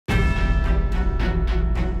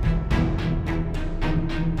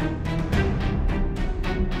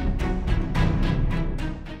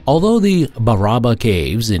Although the Baraba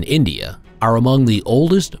Caves in India are among the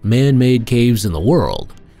oldest man-made caves in the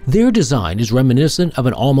world, their design is reminiscent of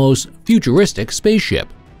an almost futuristic spaceship.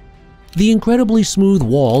 The incredibly smooth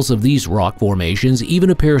walls of these rock formations even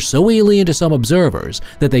appear so alien to some observers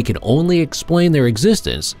that they can only explain their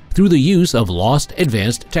existence through the use of lost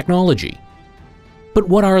advanced technology. But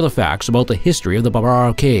what are the facts about the history of the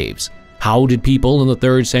Barabar Caves? How did people in the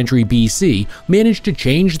 3rd century BC manage to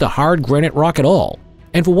change the hard granite rock at all?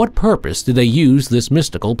 And for what purpose did they use this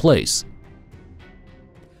mystical place?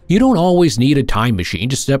 You don't always need a time machine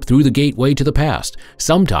to step through the gateway to the past.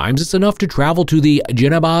 Sometimes it's enough to travel to the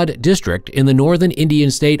Janabad district in the northern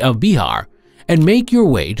Indian state of Bihar and make your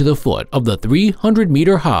way to the foot of the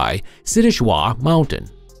 300-meter-high Siddheshwar mountain.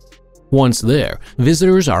 Once there,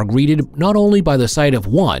 visitors are greeted not only by the sight of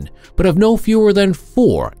one, but of no fewer than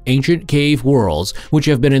 4 ancient cave worlds which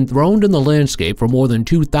have been enthroned in the landscape for more than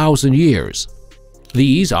 2,000 years.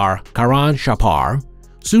 These are Karan Shapar,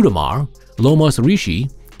 Sudamar, Lomas Rishi,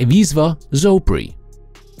 and Visva Zopri.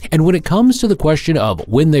 And when it comes to the question of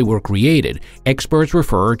when they were created, experts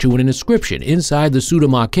refer to an inscription inside the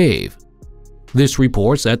Sudamar cave. This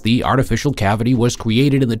reports that the artificial cavity was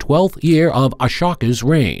created in the 12th year of Ashoka's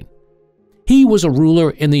reign. He was a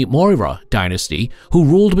ruler in the Maurya dynasty who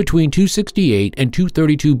ruled between 268 and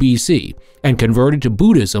 232 BC and converted to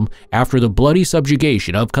Buddhism after the bloody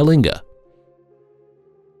subjugation of Kalinga.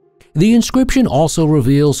 The inscription also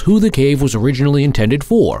reveals who the cave was originally intended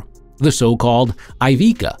for, the so-called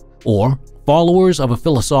Aivika, or followers of a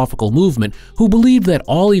philosophical movement who believed that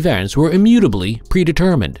all events were immutably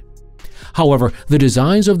predetermined. However, the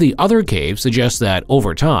designs of the other caves suggest that,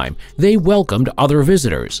 over time, they welcomed other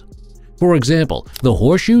visitors. For example, the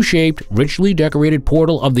horseshoe-shaped, richly decorated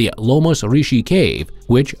portal of the Lomas Rishi cave,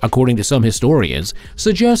 which, according to some historians,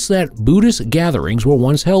 suggests that Buddhist gatherings were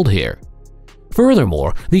once held here.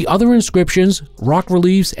 Furthermore, the other inscriptions, rock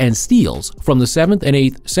reliefs, and steels from the 7th and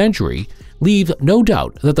 8th century leave no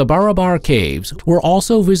doubt that the Barabar Caves were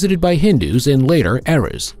also visited by Hindus in later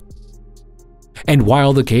eras. And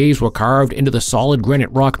while the caves were carved into the solid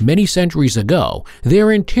granite rock many centuries ago,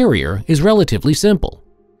 their interior is relatively simple.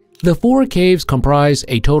 The 4 caves comprise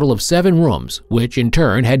a total of 7 rooms, which in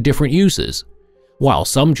turn had different uses. While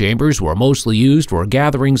some chambers were mostly used for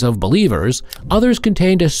gatherings of believers, others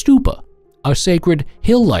contained a stupa, a sacred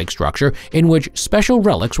hill-like structure in which special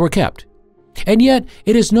relics were kept. And yet,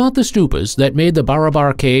 it is not the stupas that made the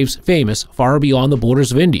Barabar Caves famous far beyond the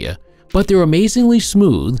borders of India, but their amazingly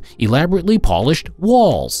smooth, elaborately polished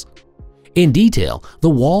walls. In detail, the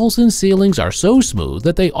walls and ceilings are so smooth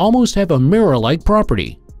that they almost have a mirror-like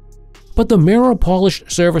property. But the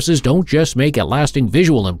mirror-polished surfaces don't just make a lasting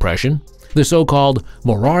visual impression. The so-called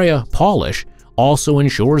Moraya polish also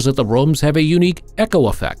ensures that the rooms have a unique echo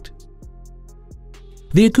effect.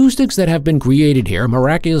 The acoustics that have been created here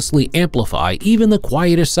miraculously amplify even the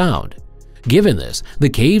quietest sound. Given this, the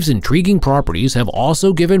cave's intriguing properties have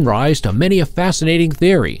also given rise to many a fascinating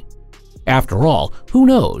theory. After all, who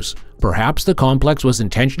knows? Perhaps the complex was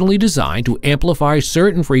intentionally designed to amplify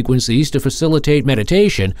certain frequencies to facilitate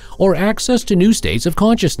meditation or access to new states of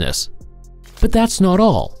consciousness. But that's not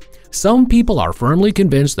all. Some people are firmly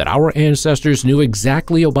convinced that our ancestors knew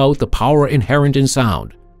exactly about the power inherent in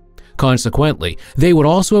sound. Consequently, they would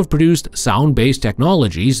also have produced sound-based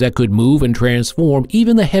technologies that could move and transform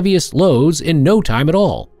even the heaviest loads in no time at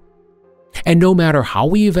all. And no matter how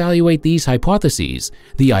we evaluate these hypotheses,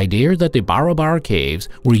 the idea that the Barabar Caves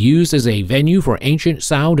were used as a venue for ancient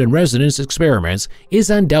sound and resonance experiments is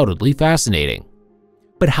undoubtedly fascinating.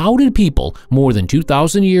 But how did people more than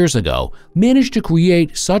 2,000 years ago manage to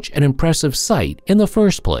create such an impressive site in the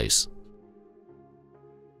first place?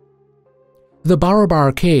 The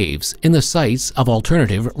Barabar Caves in the sights of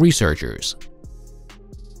alternative researchers.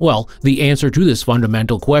 Well, the answer to this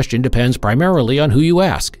fundamental question depends primarily on who you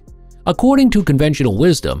ask. According to conventional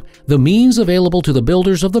wisdom, the means available to the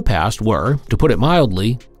builders of the past were, to put it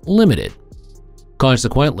mildly, limited.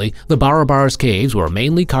 Consequently, the Barabar's caves were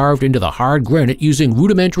mainly carved into the hard granite using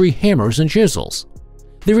rudimentary hammers and chisels.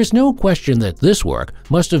 There is no question that this work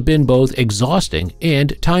must have been both exhausting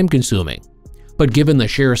and time-consuming. But given the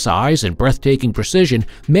sheer size and breathtaking precision,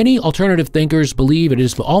 many alternative thinkers believe it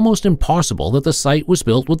is almost impossible that the site was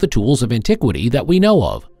built with the tools of antiquity that we know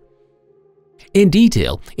of. In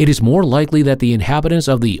detail, it is more likely that the inhabitants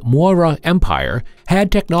of the Maurya Empire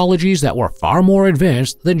had technologies that were far more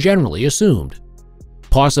advanced than generally assumed.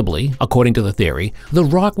 Possibly, according to the theory, the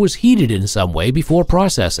rock was heated in some way before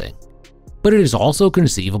processing. But it is also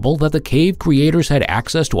conceivable that the cave creators had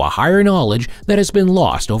access to a higher knowledge that has been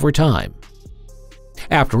lost over time.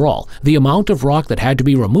 After all, the amount of rock that had to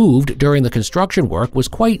be removed during the construction work was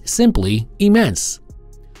quite simply immense.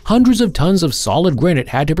 Hundreds of tons of solid granite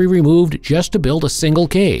had to be removed just to build a single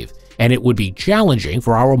cave, and it would be challenging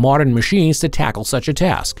for our modern machines to tackle such a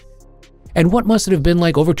task. And what must it have been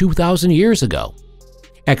like over 2,000 years ago?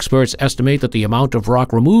 Experts estimate that the amount of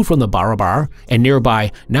rock removed from the Barabar and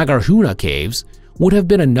nearby Nagarjuna caves would have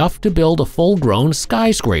been enough to build a full-grown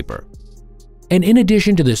skyscraper. And in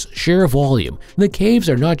addition to this sheer volume, the caves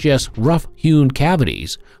are not just rough-hewn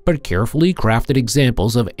cavities, but carefully crafted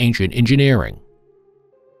examples of ancient engineering.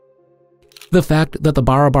 The fact that the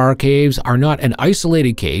Barabar Caves are not an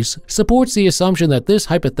isolated case supports the assumption that this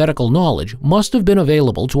hypothetical knowledge must have been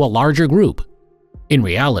available to a larger group. In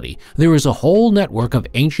reality, there is a whole network of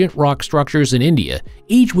ancient rock structures in India,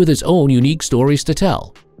 each with its own unique stories to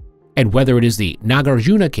tell. And whether it is the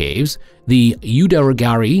Nagarjuna Caves, the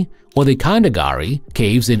Udayagiri or the Khandagiri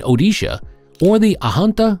Caves in Odisha, or the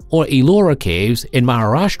Ajanta or Ellora Caves in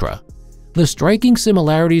Maharashtra, the striking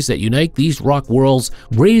similarities that unite these rock worlds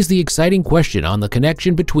raise the exciting question on the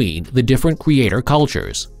connection between the different creator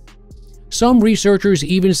cultures. Some researchers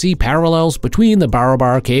even see parallels between the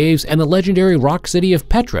Barabar Caves and the legendary rock city of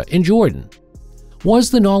Petra in Jordan.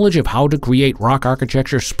 Was the knowledge of how to create rock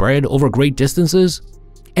architecture spread over great distances?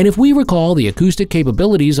 And if we recall the acoustic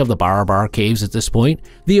capabilities of the Barabar Caves at this point,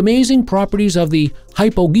 the amazing properties of the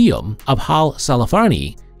hypogeum of Hal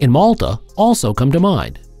Salafani in Malta also come to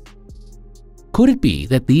mind. Could it be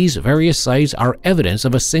that these various sites are evidence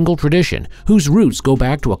of a single tradition whose roots go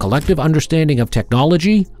back to a collective understanding of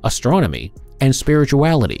technology, astronomy, and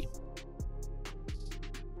spirituality?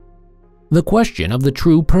 The question of the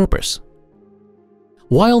true purpose.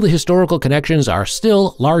 While the historical connections are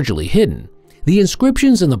still largely hidden, the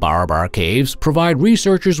inscriptions in the Barabar Caves provide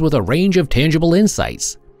researchers with a range of tangible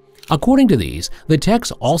insights. According to these, the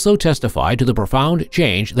texts also testify to the profound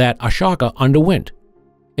change that Ashoka underwent.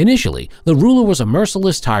 Initially, the ruler was a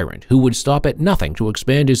merciless tyrant who would stop at nothing to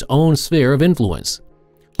expand his own sphere of influence.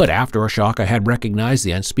 But after Ashoka had recognized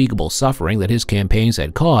the unspeakable suffering that his campaigns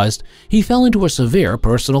had caused, he fell into a severe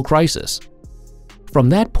personal crisis. From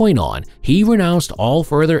that point on, he renounced all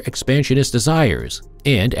further expansionist desires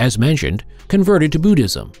and, as mentioned, converted to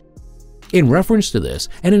Buddhism. In reference to this,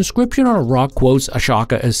 an inscription on a rock quotes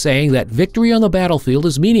Ashoka as saying that victory on the battlefield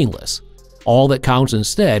is meaningless. All that counts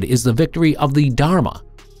instead is the victory of the Dharma,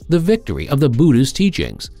 the victory of the Buddha's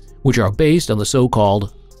teachings, which are based on the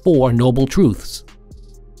so-called Four Noble Truths.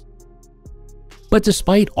 But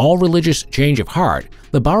despite all religious change of heart,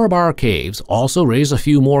 the Barabar Caves also raise a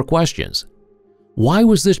few more questions. Why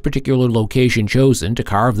was this particular location chosen to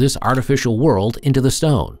carve this artificial world into the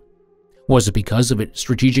stone? Was it because of its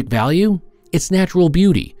strategic value, its natural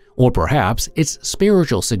beauty, or perhaps its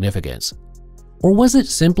spiritual significance? Or was it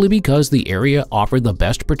simply because the area offered the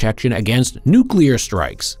best protection against nuclear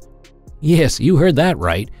strikes? Yes, you heard that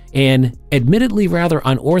right, an admittedly rather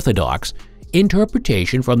unorthodox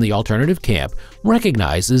interpretation from the alternative camp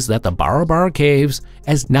recognizes that the Barabar Caves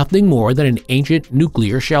as nothing more than an ancient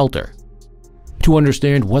nuclear shelter. To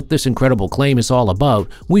understand what this incredible claim is all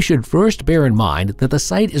about, we should first bear in mind that the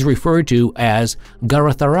site is referred to as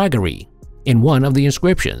Garatharagiri in one of the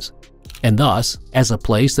inscriptions, and thus as a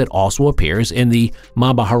place that also appears in the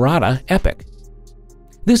Mahabharata epic.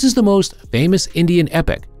 This is the most famous Indian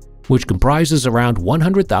epic, which comprises around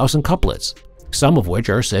 100,000 couplets, some of which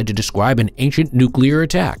are said to describe an ancient nuclear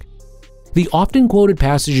attack. The often quoted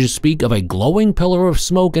passages speak of a glowing pillar of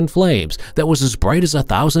smoke and flames that was as bright as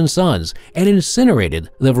 1,000 suns and incinerated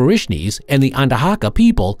the Varishnis and the Andahaka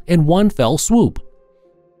people in one fell swoop.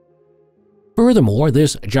 Furthermore,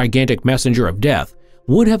 this gigantic messenger of death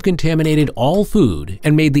would have contaminated all food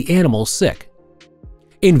and made the animals sick.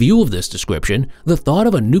 In view of this description, the thought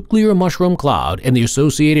of a nuclear mushroom cloud and the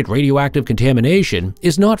associated radioactive contamination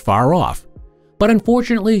is not far off. But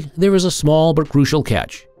unfortunately, there is a small but crucial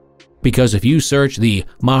catch. Because if you search the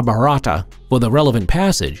Mahabharata for the relevant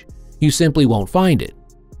passage, you simply won't find it.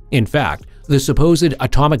 In fact, the supposed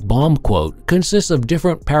atomic bomb quote consists of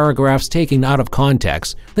different paragraphs taken out of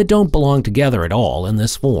context that don't belong together at all in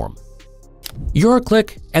this form. Your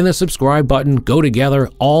click and the subscribe button go together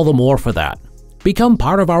all the more for that. Become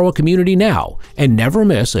part of our community now and never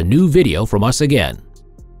miss a new video from us again.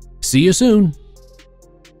 See you soon!